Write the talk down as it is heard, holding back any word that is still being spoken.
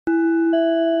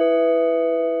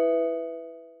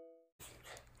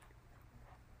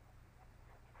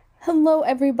Hello,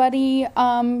 everybody.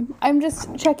 I'm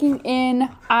just checking in.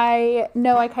 I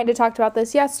know I kind of talked about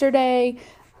this yesterday.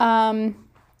 I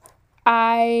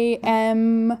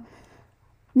am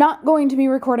not going to be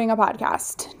recording a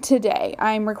podcast today.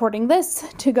 I'm recording this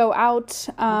to go out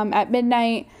at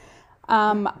midnight.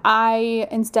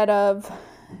 Instead of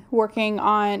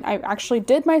I actually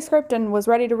did my script and was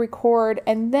ready to record,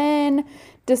 and then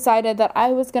decided that I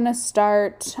was going to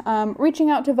start reaching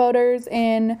out to voters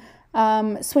in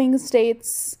swing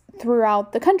states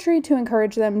throughout the country to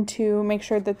encourage them to make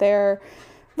sure that they're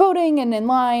voting and in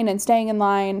line and staying in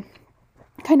line,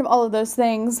 kind of all of those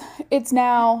things. It's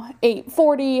now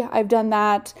 8:40. I've done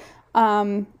that,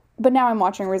 but now I'm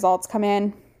watching results come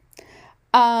in.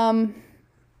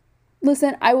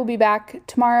 Listen, I will be back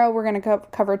tomorrow. We're going to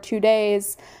cover 2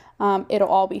 days. It'll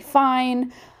all be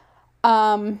fine.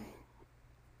 I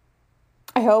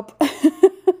hope.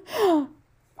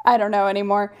 I don't know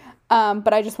anymore.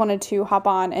 But I just wanted to hop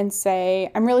on and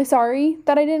say I'm really sorry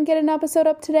that I didn't get an episode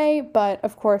up today. But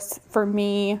of course, for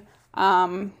me,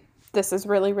 this is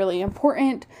really, really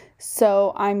important.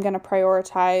 So I'm going to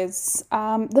prioritize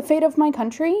the fate of my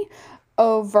country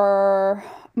over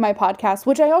my podcast,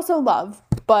 which I also love.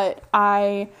 But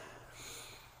I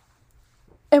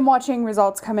am watching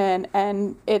results come in,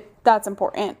 and that's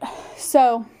important.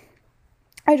 So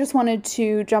I just wanted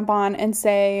to jump on and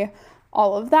say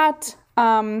all of that.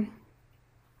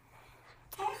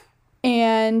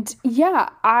 And yeah,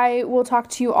 I will talk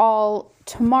to you all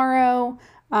tomorrow.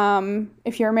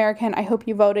 If you're American, I hope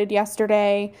you voted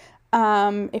yesterday.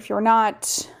 If you're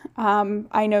not,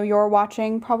 I know you're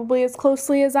watching probably as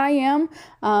closely as I am,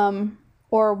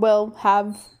 or will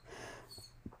have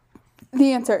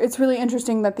the answer. It's really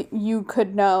interesting that you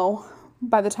could know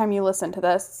by the time you listen to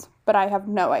this, but I have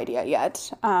no idea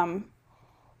yet.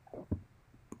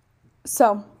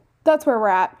 So that's where we're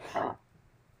at.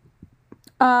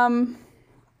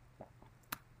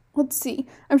 Let's see.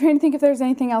 I'm trying to think if there's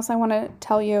anything else I want to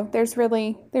tell you. There's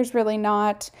really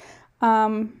not.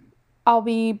 I'll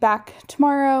be back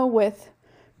tomorrow with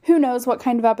who knows what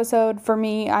kind of episode. For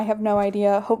me, I have no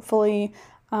idea. Hopefully,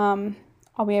 I'll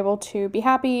be able to be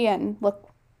happy and look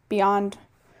beyond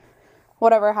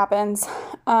whatever happens.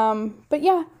 But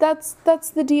yeah, that's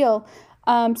the deal.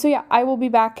 So yeah, I will be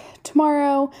back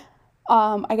tomorrow.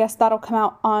 I guess that'll come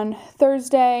out on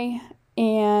Thursday,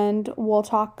 and we'll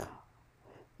talk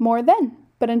more then.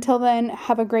 But until then,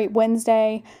 have a great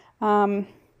Wednesday. And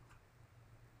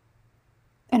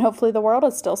hopefully the world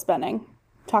is still spinning.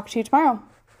 Talk to you tomorrow.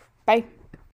 Bye.